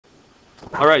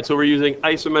All right, so we're using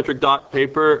isometric dot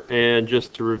paper, and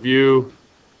just to review,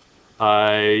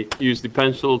 I used the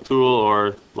pencil tool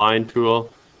or line tool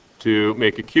to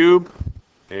make a cube,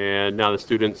 and now the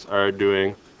students are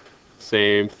doing the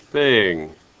same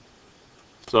thing.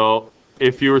 So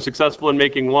if you were successful in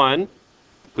making one,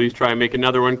 please try and make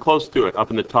another one close to it, up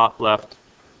in the top left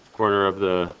corner of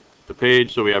the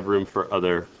page, so we have room for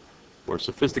other more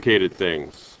sophisticated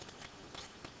things.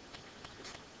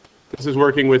 This is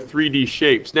working with 3D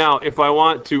shapes. Now, if I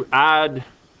want to add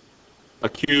a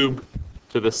cube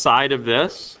to the side of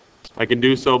this, I can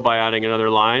do so by adding another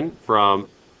line from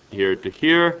here to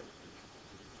here,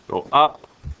 go up,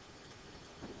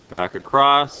 back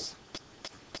across,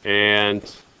 and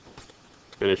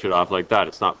finish it off like that.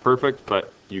 It's not perfect,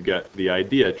 but you get the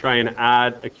idea. Try and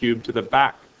add a cube to the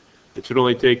back. It should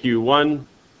only take you 1,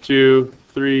 2,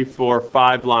 3, 4,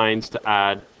 5 lines to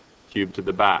add a cube to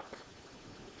the back.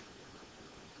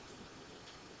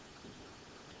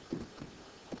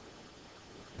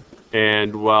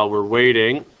 And while we're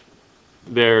waiting,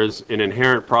 there's an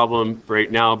inherent problem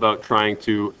right now about trying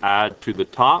to add to the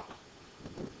top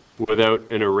without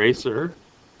an eraser,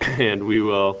 and we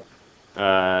will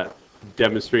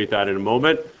demonstrate that in a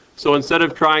moment. So instead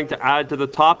of trying to add to the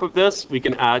top of this, we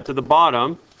can add to the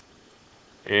bottom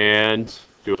and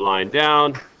do a line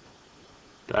down,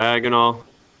 diagonal,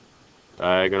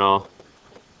 diagonal,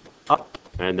 up,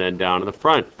 and then down to the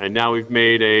front. And now we've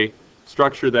made a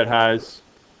structure that has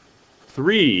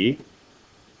 3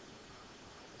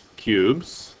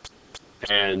 cubes,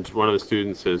 and one of the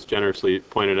students has generously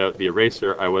pointed out the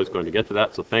eraser. I was going to get to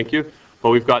that, so thank you. But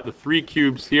we've got the 3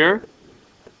 cubes here,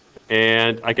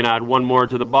 and I can add one more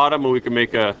to the bottom, and we can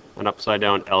make an upside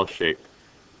down L shape.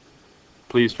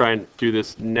 Please try and do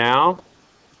this now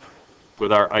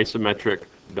with our isometric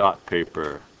dot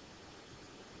paper.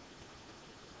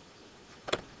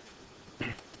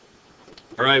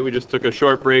 All right, we just took a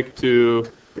short break to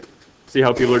see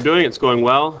how people are doing. It's going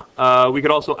well. We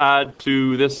could also add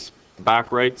to this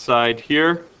back right side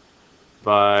here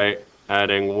by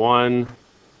adding 1,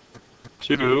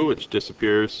 2, which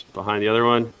disappears behind the other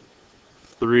one,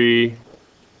 3,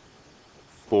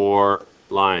 4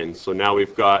 lines. So now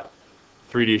we've got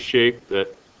 3D shape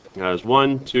that has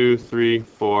 1, 2, 3,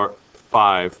 4,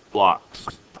 5 blocks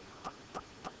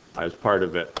as part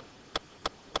of it.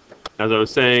 As I was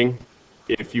saying,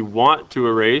 if you want to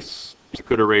erase, you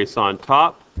could erase on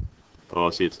top. Oh,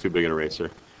 see, it's too big an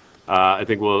eraser. I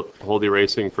think we'll hold the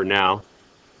erasing for now.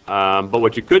 But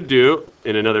what you could do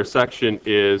in another section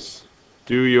is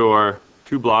do your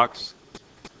 2 blocks,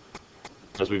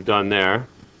 as we've done there.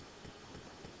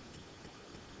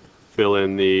 Fill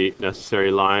in the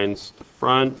necessary lines to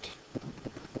front.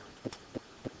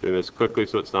 Doing this quickly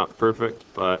so it's not perfect,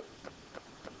 but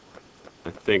I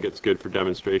think it's good for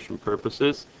demonstration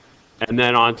purposes. And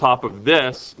then on top of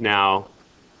this, now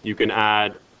you can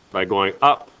add by going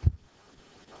up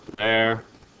there,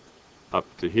 up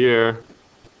to here,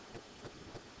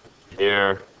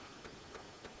 here,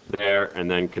 there, and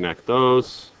then connect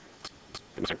those,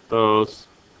 connect those,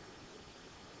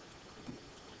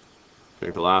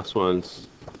 connect the last ones,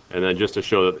 and then just to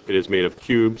show that it is made of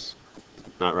cubes,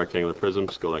 not rectangular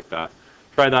prisms, go like that.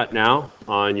 Try that now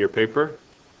on your paper,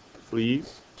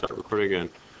 please. Start recording again.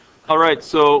 All right,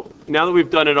 so now that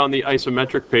we've done it on the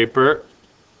isometric paper,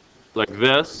 like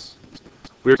this,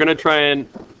 we're going to try and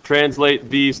translate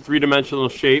these 3-dimensional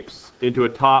shapes into a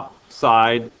top,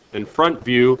 side, and front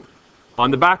view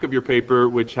on the back of your paper,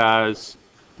 which has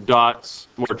dots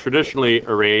more traditionally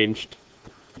arranged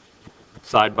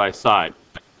side by side.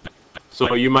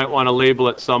 So you might want to label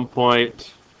at some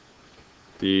point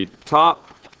the top,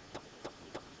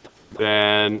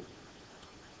 then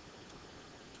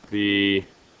the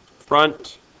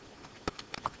front,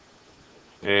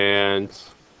 and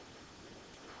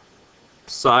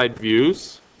side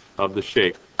views of the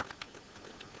shape.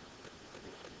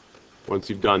 Once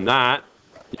you've done that,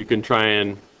 you can try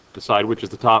and decide which is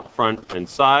the top, front, and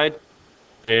side,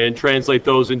 and translate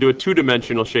those into a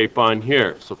 2-dimensional shape on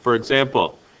here. So for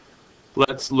example,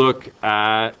 let's look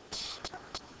at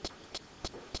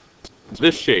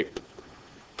this shape.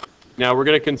 Now we're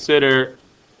going to consider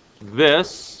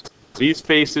these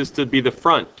faces to be the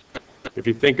front. If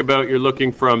you think about, you're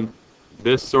looking from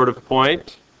this sort of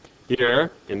point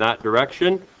here in that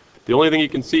direction, the only thing you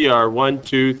can see are 1,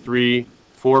 2, 3,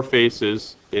 4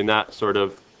 faces in that sort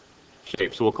of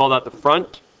shape. So we'll call that the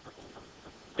front,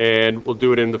 and we'll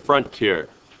do it in the front here.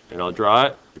 And I'll draw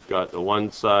it. We've got the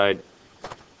one side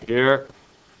here.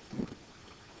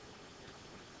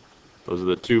 Those are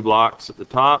the 2 blocks at the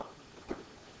top.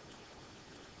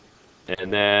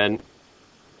 And then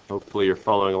Hopefully you're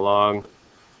following along on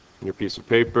your piece of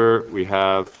paper. We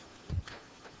have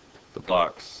the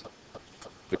blocks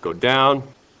that go down,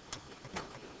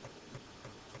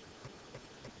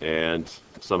 and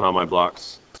somehow my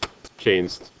blocks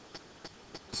changed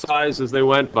size as they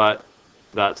went, but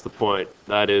that's the point.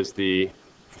 That is the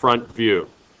front view.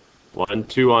 1,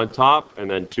 2 on top,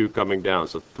 and then 2 coming down.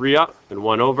 So 3 up and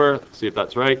 1 over. Let's see if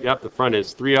that's right. Yep, the front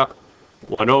is 3 up,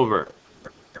 1 over.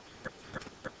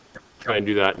 Try and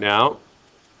do that now.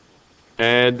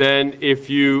 And then if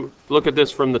you look at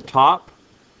this from the top,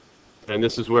 and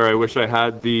this is where I wish I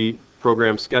had the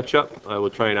program Sketchup. I will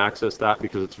try and access that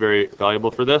because it's very valuable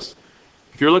for this.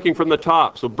 If you're looking from the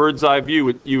top, so bird's eye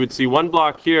view, you would see 1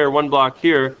 block here, 1 block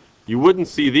here. You wouldn't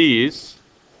see these,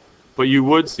 but you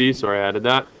would see, sorry I added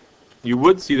that, you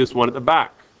would see this one at the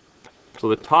back. So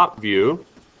the top view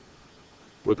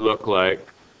would look like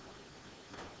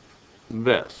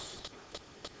this.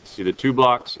 See the 2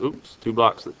 blocks, 2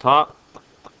 blocks at the top.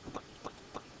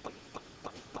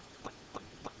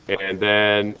 And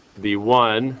then the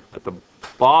 1 at the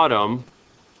bottom,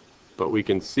 but we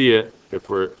can see it if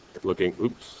we're looking,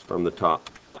 from the top.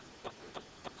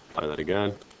 Try that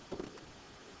again.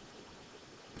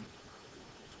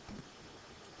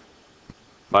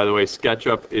 By the way,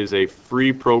 Sketchup is a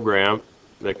free program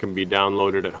that can be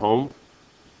downloaded at home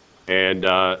and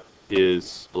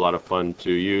is a lot of fun to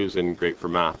use and great for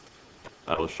math.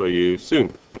 I will show you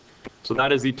soon. So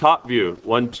that is the top view,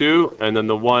 1, 2, and then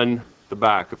the 1 the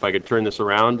back. If I could turn this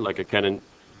around like I can in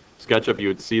SketchUp, you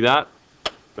would see that.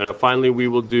 And finally, we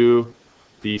will do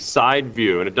the side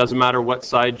view. And it doesn't matter what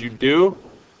side you do.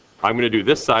 I'm going to do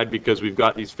this side because we've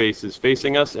got these faces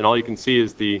facing us, and all you can see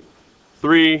is the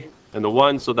 3 and the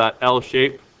 1, so that L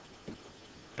shape,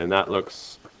 and that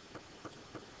looks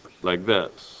like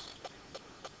this.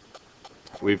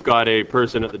 We've got a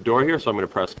person at the door here, so I'm going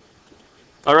to press.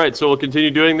 All right, so we'll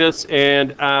continue doing this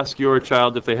and ask your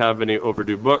child if they have any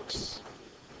overdue books.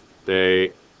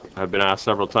 They have been asked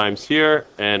several times here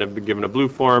and have been given a blue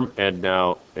form and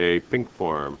now a pink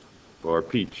form, or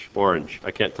peach, orange.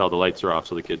 I can't tell, the lights are off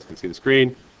so the kids can see the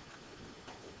screen.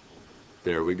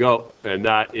 There we go, and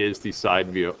that is the side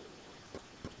view.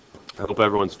 I hope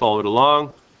everyone's followed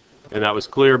along, and that was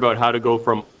clear about how to go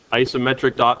from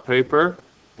isometric dot paper,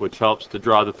 which helps to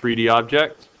draw the 3D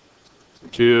object,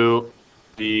 to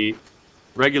the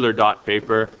regular dot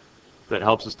paper that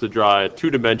helps us to draw a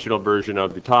 2-dimensional version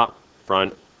of the top,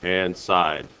 front, and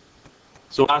side.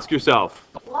 So ask yourself,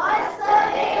 what's the